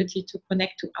possibility to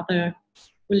connect to other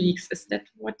colleagues. Is that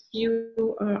what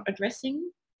you are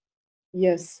addressing?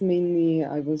 Yes, mainly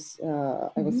I was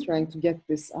trying to get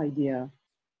this idea.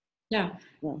 Yeah.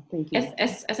 Yeah, thank you.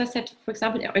 As I said, for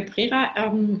example, Euprera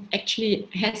actually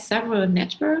has several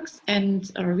networks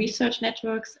and research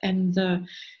networks, and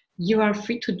you are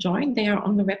free to join. They are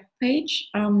on the web page.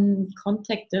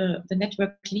 Contact the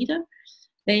network leader.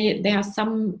 There are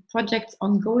some projects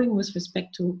ongoing with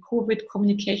respect to COVID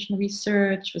communication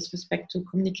research, with respect to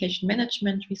communication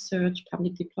management research,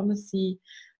 public diplomacy,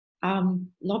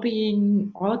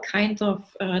 lobbying, all kinds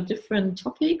of different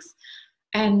topics.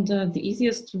 And the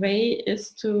easiest way is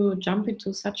to jump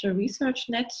into such a research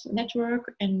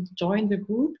network and join the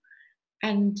group,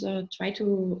 and try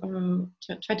to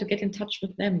get in touch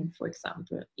with them, for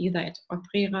example, either at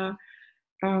Euprera,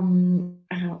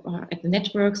 at the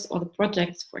networks or the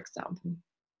projects, for example.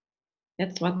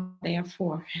 That's what they are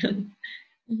for.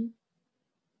 Mm-hmm.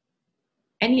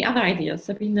 Any other ideas,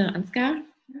 Sabine, Ansgar?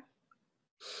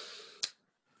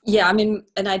 Yeah, I mean,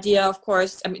 an idea, of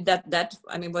course, I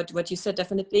mean, what you said,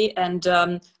 definitely. And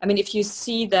I mean, if you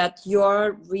see that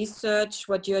your research,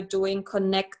 what you're doing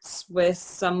connects with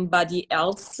somebody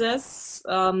else's,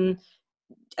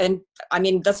 I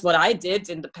mean, that's what I did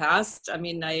in the past. I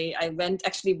mean, I went,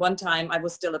 actually one time I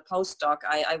was still a postdoc.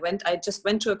 I just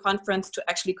went to a conference to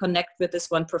actually connect with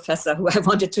this one professor who I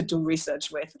wanted to do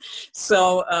research with.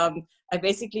 So I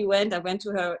basically went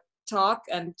to her talk,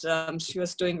 and she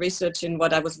was doing research in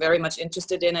what I was very much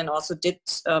interested in, and also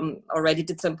already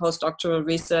did some postdoctoral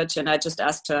research. And I just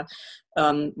asked her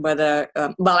whether,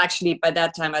 well, actually by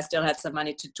that time I still had some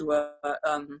money to do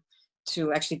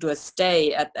to actually do a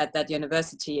stay at that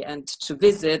university and to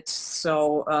visit.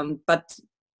 So, but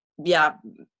yeah,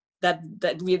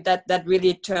 that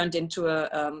really turned into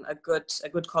a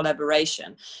good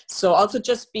collaboration. So also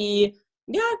just be,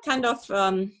 yeah, kind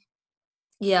of,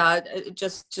 yeah,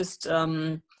 just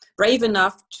brave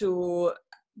enough to,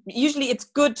 usually it's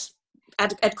good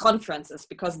at conferences,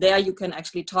 because there you can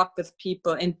actually talk with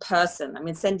people in person. I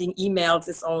mean, sending emails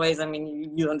is always, I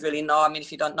mean, you don't really know, I mean,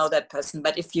 if you don't know that person.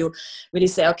 But if you really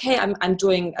say, okay,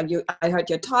 I heard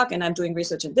your talk and I'm doing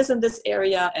research in this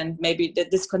area, and maybe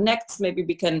this connects, maybe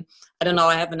we can, I don't know,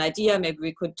 I have an idea, maybe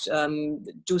we could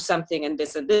do something in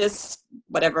this and this,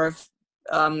 whatever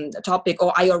topic,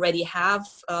 or I already have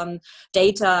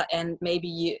data and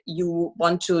maybe you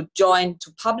want to join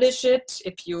to publish it,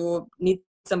 if you need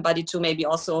somebody to maybe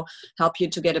also help you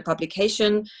to get a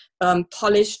publication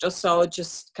polished or so,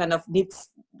 just kind of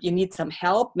you need some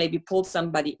help, maybe pull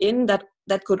somebody in, that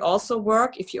could also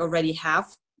work if you already have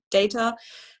data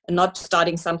and not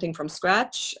starting something from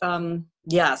scratch.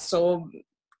 Yeah, so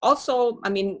also, I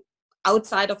mean,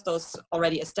 outside of those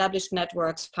already established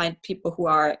networks, find people who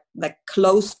are like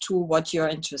close to what you're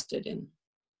interested in.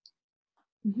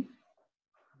 Mm-hmm.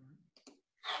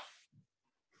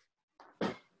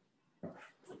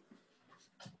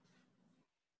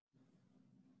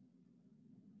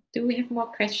 Do we have more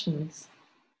questions?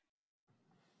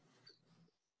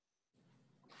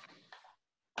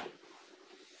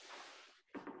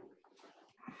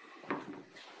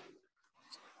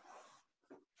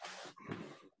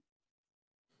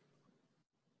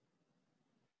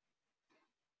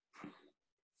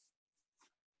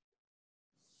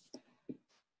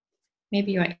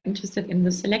 Maybe you are interested in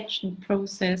the selection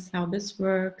process, how this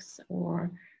works, or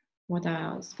what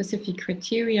are specific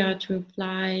criteria to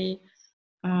apply.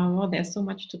 Well, there's so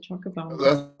much to talk about.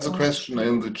 That's a question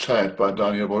in the chat by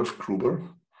Daniel Wolf-Gruber.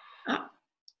 Ah.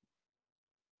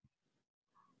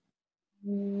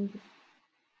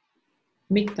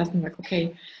 Mic doesn't work,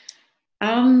 okay.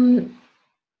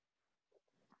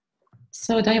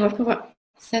 So Daniel Wolf-Gruber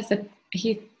says that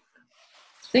he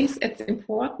thinks it's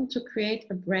important to create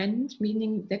a brand,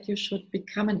 meaning that you should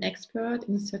become an expert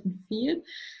in a certain field.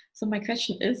 So my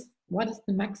question is, what is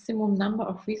the maximum number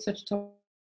of research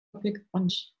topics on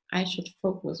which I should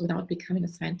focus without becoming a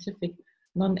scientific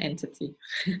non-entity?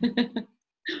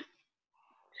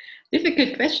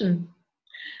 Difficult question.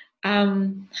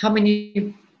 How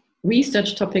many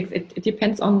research topics? It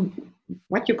depends on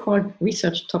what you call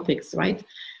research topics, right?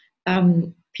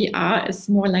 PR is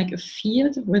more like a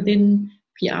field. Within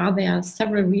PR, there are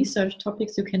several research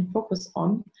topics you can focus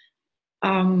on.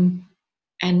 And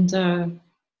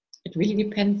it really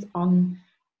depends on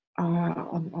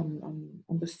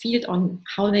the field, on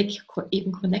how they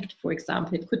even connect, for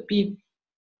example. It could be,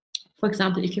 for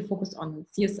example, if you focus on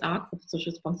CSR, corporate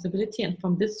social responsibility, and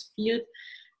from this field,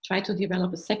 try to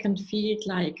develop a second field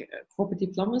like corporate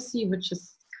diplomacy, which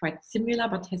is quite similar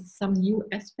but has some new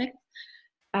aspects.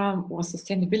 Or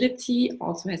sustainability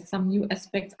also has some new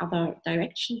aspects, other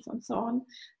directions, and so on.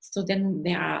 So then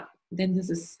this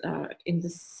is in the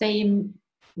same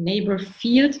neighbor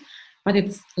field, but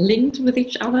it's linked with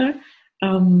each other.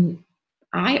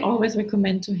 I always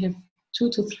recommend to have 2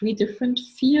 to 3 different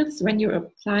fields when you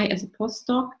apply as a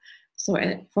postdoc. So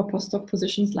for postdoc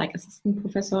positions like assistant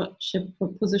professorship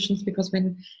positions, because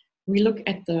when we look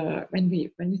at when we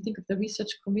think of the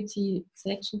research committee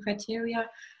selection criteria,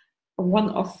 one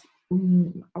of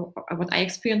what I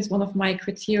experienced, one of my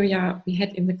criteria we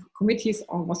had in the committees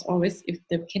was always if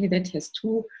the candidate has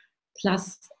 2+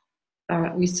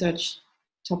 research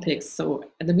topics. So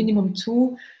at the minimum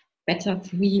 2, better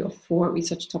 3 or 4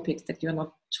 research topics, that you're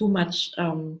not too much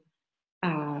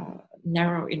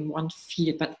narrow in one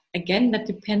field. But again, that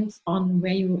depends on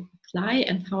where you apply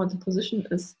and how the position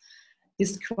is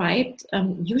described.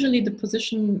 Usually the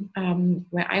position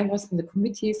where I was in the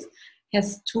committees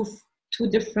has two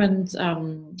different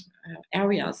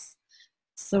areas.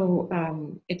 So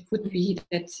it could be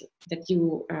that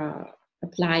you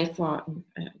apply for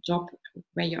a job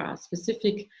where you are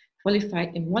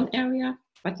qualified in one area,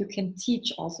 but you can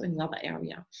teach also in another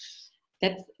area.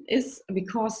 That is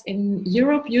because in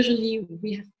Europe, usually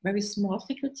we have very small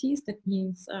faculties. That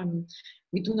means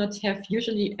we do not have,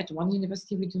 usually at one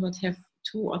university, we do not have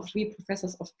 2 or 3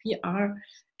 professors of PR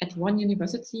at one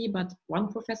university, but one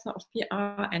professor of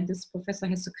PR, and this professor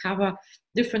has to cover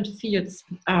different fields,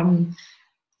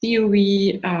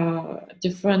 theory,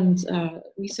 different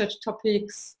research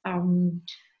topics,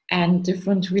 and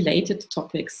different related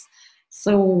topics.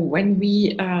 So when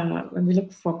we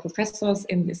look for professors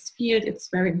in this field, it's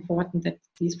very important that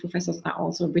these professors are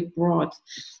also a bit broad.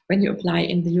 When you apply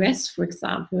in the US, for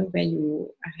example, where you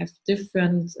have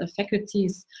different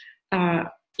faculties,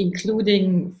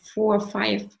 including 4 or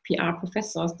 5 PR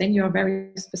professors, then you are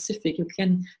very specific. You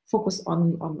can focus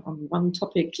on one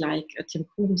topic, like Tim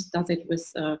Coombs does it with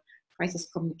crisis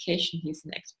communication. He's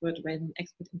an expert in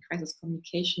crisis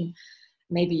communication.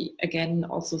 Maybe again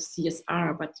also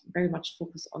CSR, but very much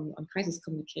focus on crisis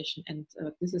communication. And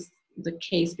this is the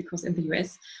case because in the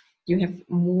US you have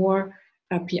more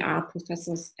PR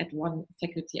professors at one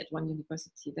faculty, at one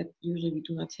university, that usually we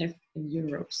do not have in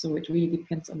Europe. So it really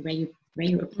depends on where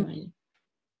you apply.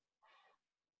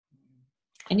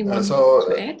 Anyone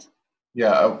to add?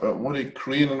 Yeah, I would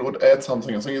agree and would add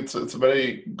something. I think it's a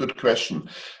very good question.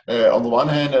 On the one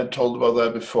hand, I told about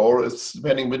that before, it's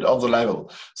depending a bit on the level.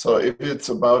 So if it's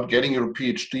about getting your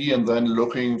PhD and then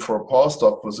looking for a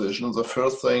postdoc position, the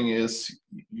first thing is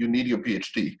you need your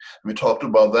PhD. We talked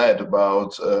about that,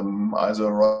 about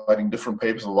either writing different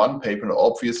papers or one paper. And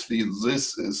obviously,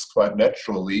 this is quite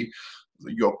naturally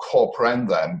your core brand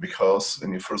then, because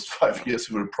in your first 5 years,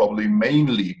 you will probably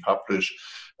mainly publish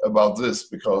about this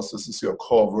because this is your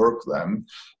core work then.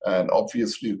 And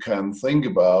obviously you can think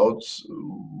about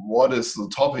what is the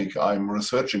topic I'm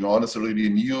researching on. Is it really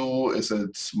new? Is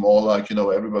it more like,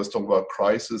 everybody's talking about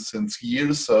crisis since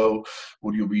years, so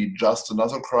would you be just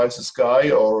another crisis guy,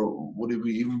 or would it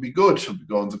even be good to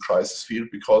go in the crisis field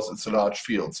because it's a large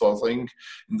field? So I think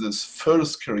in this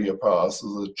first career path,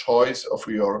 the choice of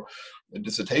your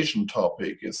dissertation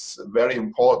topic is very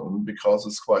important because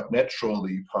it's quite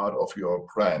naturally part of your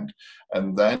brand.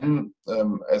 And then,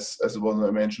 as the one I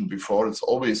mentioned before, it's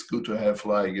always good to have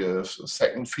like a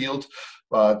second field,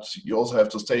 but you also have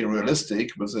to stay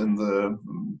realistic within the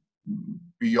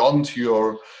beyond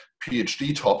your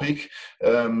PhD topic.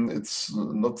 It's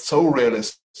not so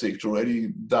realistic to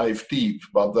really dive deep,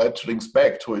 but that links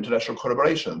back to international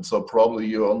collaboration. So probably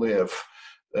you only have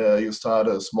you start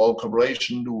a small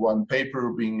collaboration, do one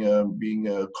paper, being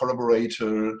a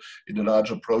collaborator in a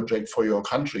larger project for your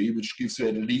country, which gives you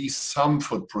at least some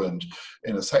footprint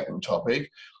in a second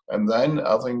topic. And then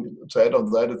I think to add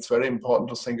on that, it's very important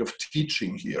to think of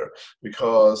teaching here,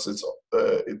 because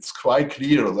it's quite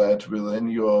clear that within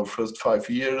your first 5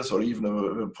 years, or even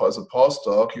as a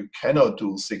postdoc, you cannot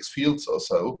do 6 fields or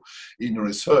so in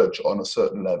research on a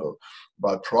certain level.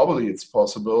 But probably it's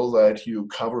possible that you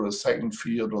cover a second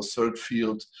field or third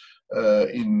field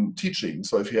in teaching.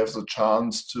 So if you have the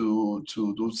chance to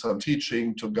do some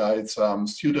teaching, to guide some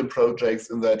student projects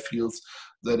in that field,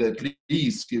 that at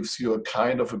least gives you a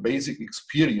kind of a basic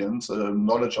experience,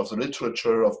 knowledge of the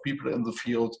literature, of people in the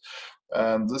field.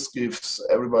 And this gives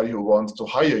everybody who wants to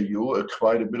hire you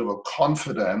quite a bit of a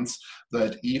confidence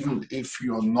that even if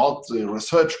you're not the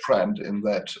research brand in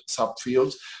that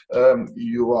subfield,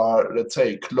 you are, let's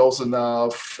say, close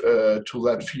enough to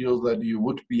that field that you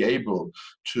would be able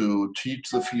to teach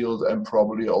the field and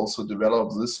probably also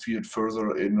develop this field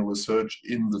further in research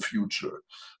in the future.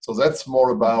 So that's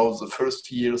more about the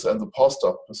first years and the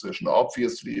postdoc position.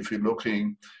 Obviously, if you're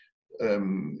looking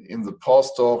in the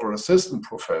postdoc or assistant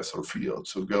professor field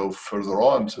to go further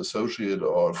on to associate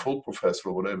or full professor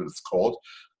or whatever it's called,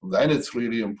 then it's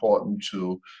really important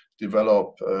to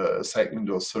develop a second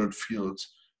or third field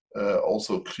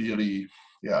also clearly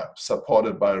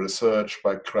supported by research,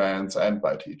 by grants, and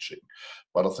by teaching.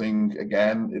 But I think,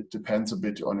 again, it depends a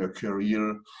bit on your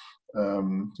career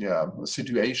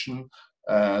situation,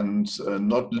 and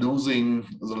not losing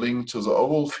the link to the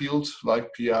overall field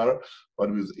like PR,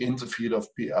 but within the field of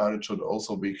PR, it should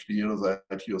also be clear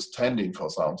that you're standing for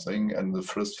something. And the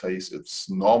first phase, it's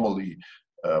normally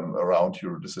around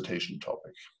your dissertation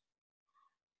topic.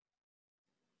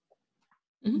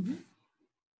 Mm-hmm.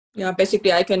 Yeah,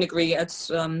 basically I can agree. It's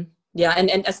and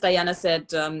as Diana said,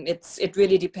 it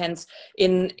really depends.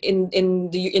 In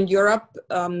Europe,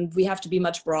 we have to be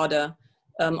much broader.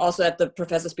 Also at the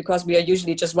professors, because we are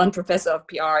usually just one professor of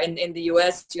PR. In the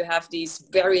US, you have these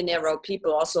very narrow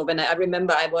people. Also, when I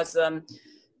remember I was,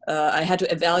 I had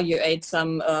to evaluate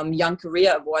some young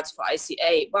career awards for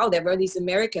ICA. Wow, there were these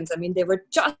Americans. I mean, they were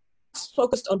just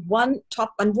focused on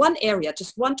one area,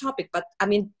 just one topic. But I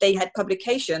mean, they had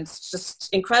publications just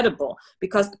incredible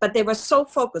but they were so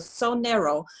focused, so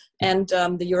narrow. And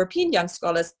the European young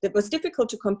scholars, it was difficult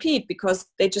to compete because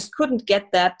they just couldn't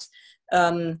get that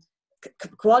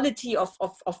quality of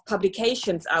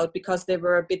publications out because they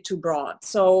were a bit too broad.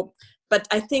 So, but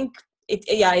I think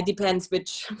it depends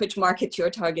which market you're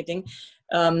targeting.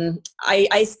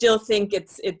 I still think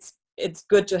it's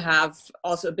good to have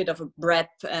also a bit of a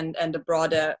breadth and a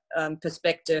broader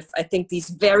perspective. I think these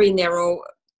very narrow,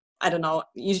 I don't know,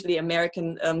 usually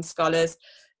American scholars,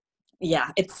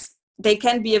 they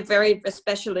can be a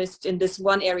specialist in this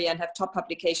one area and have top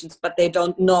publications, but they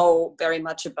don't know very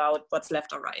much about what's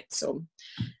left or right. So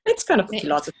it's kind of a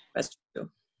philosophy question too.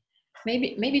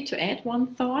 Maybe to add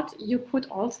one thought, you could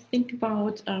also think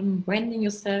about branding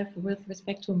yourself with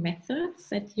respect to methods,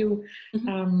 that you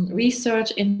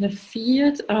research in the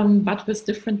field, but with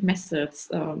different methods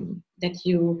that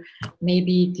you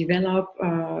maybe develop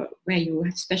where you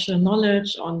have special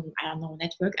knowledge on, I don't know,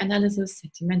 network analysis,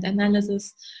 sentiment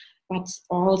analysis, but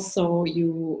also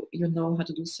you know how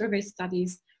to do survey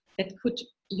studies that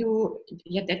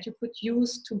you could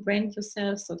use to brand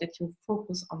yourself so that you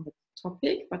focus on the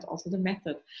topic, but also the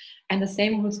method. And the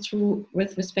same holds true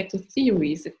with respect to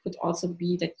theories. It could also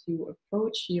be that you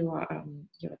approach your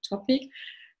topic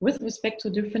with respect to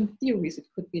different theories. It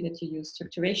could be that you use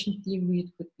structuration theory.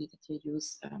 It could be that you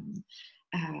use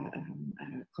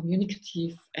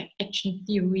communicative action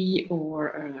theory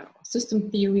or system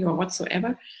theory or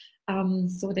whatsoever,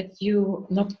 so that you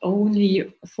not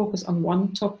only focus on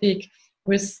one topic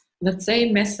with the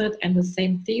same method and the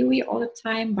same theory all the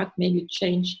time, but maybe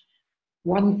change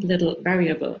one little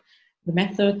variable, the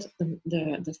method,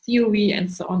 the theory,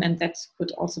 and so on, and that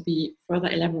could also be further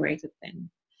elaborated then.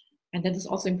 And that is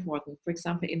also important. For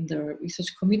example, in the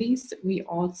research committees, we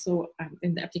also,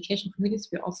 in the application committees,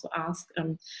 we also ask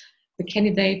the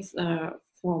candidates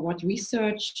for what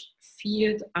research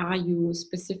field are you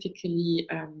specifically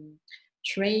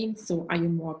trained? So are you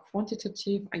more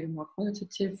quantitative? Are you more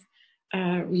qualitative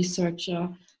researcher?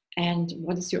 And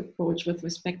what is your approach with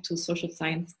respect to social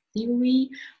science theory?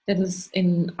 That is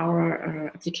in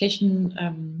our application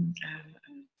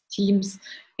teams,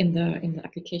 in the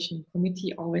application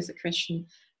committee, always a question,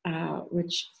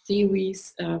 which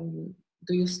theories do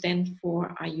you stand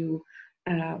for? Are you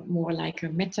more like a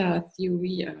meta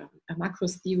theory, a macro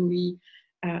theory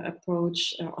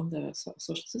approach on the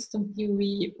social system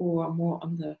theory, or more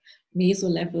on the meso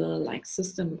level, like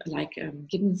system, like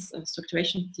Giddens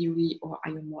structuration theory, or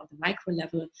are you more on the micro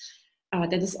level?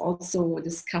 That is also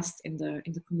discussed in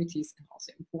the committees and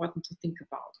also important to think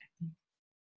about, I think.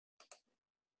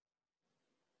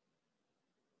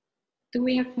 Do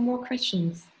we have more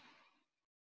questions?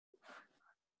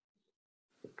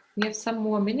 We have some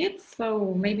more minutes,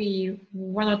 so maybe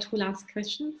one or two last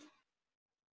questions.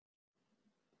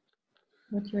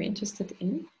 What you're interested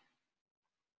in?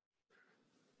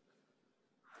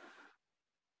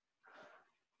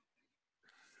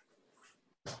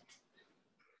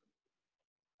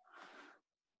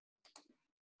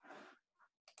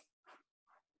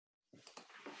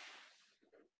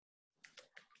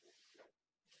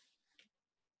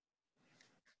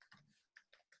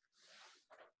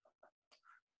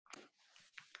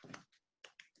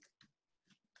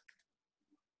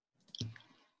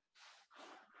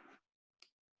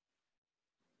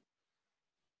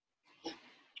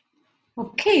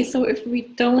 Okay, so if we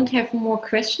don't have more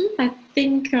questions, I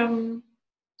think that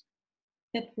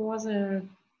was a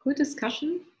good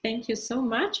discussion. Thank you so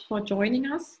much for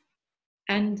joining us.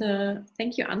 And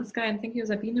thank you, Ansgar, and thank you,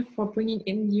 Sabine, for bringing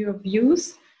in your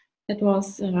views. That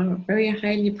was very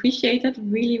highly appreciated.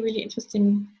 Really, really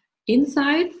interesting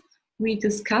insights. We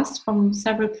discussed from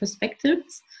several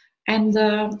perspectives. And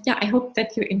yeah, I hope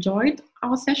that you enjoyed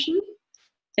our session.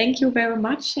 Thank you very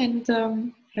much, and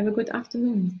have a good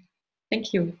afternoon.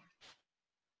 Thank you.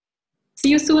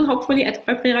 See you soon, hopefully at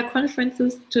Einwiller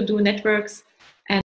conferences to do networks